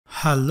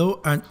Hello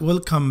and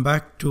welcome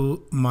back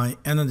to my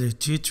another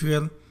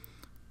tutorial.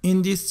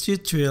 In this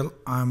tutorial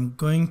I'm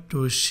going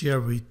to share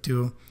with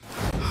you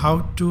how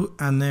to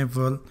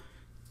enable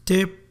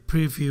tab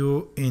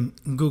preview in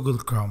Google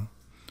Chrome.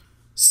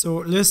 So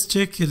let's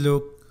take a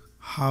look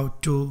how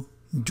to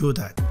do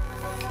that.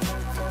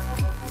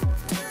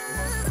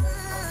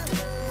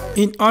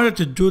 In order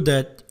to do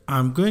that,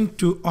 I'm going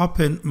to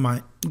open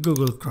my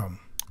Google Chrome.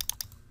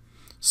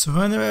 So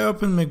when I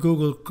open my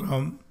Google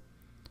Chrome,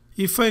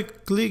 if I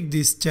click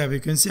this tab, you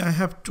can see I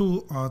have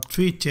 2 or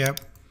 3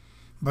 tabs,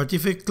 but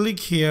if I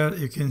click here,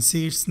 you can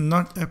see it's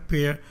not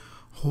appear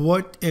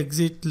what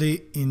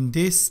exactly in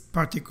this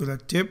particular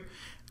tab,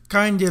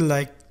 kind of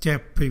like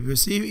tab preview.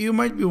 So you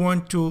might be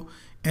want to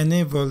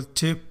enable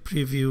tab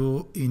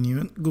preview in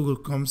your Google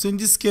Chrome. So in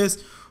this case,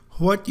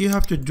 what you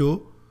have to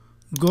do,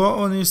 go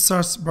on your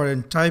search bar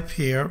and type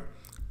here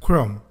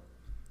Chrome.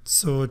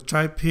 So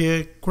type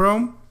here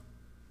Chrome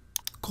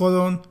 //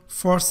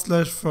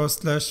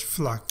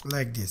 flag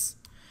like this,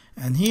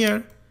 and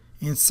here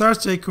in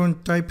search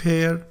icon type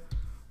here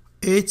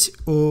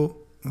HOVER,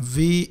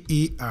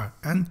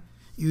 and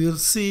you will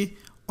see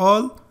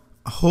all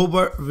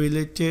hover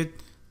related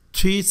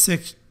 3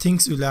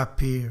 things will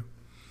appear.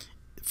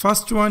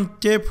 First one,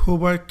 tab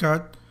hover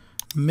card,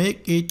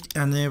 make it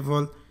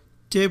enable.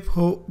 Tab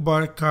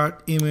hover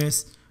card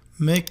image,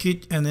 make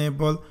it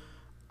enable.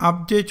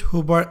 Update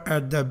hover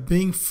at the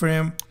beginning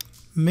frame,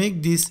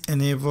 make this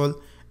enable,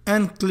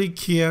 and click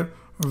here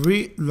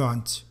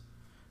Relaunch.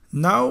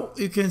 Now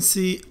you can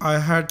see I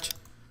had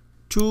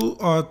 2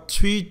 or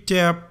 3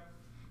 tabs.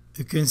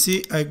 You can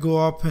see I go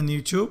up on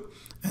YouTube,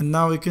 and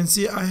now you can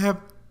see I have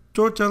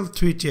total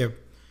 3 tabs.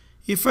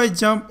 If I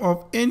jump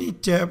off any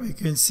tab, you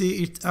can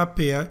see it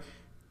appear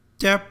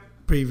tab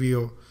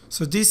preview.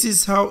 So this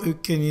is how you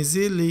can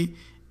easily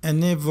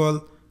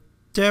enable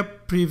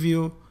tab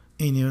preview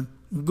in your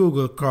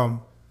Google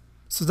Chrome.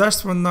 So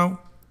that's for now.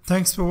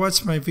 Thanks for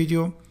watching my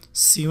video.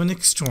 See you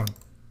next one.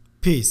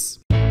 Peace.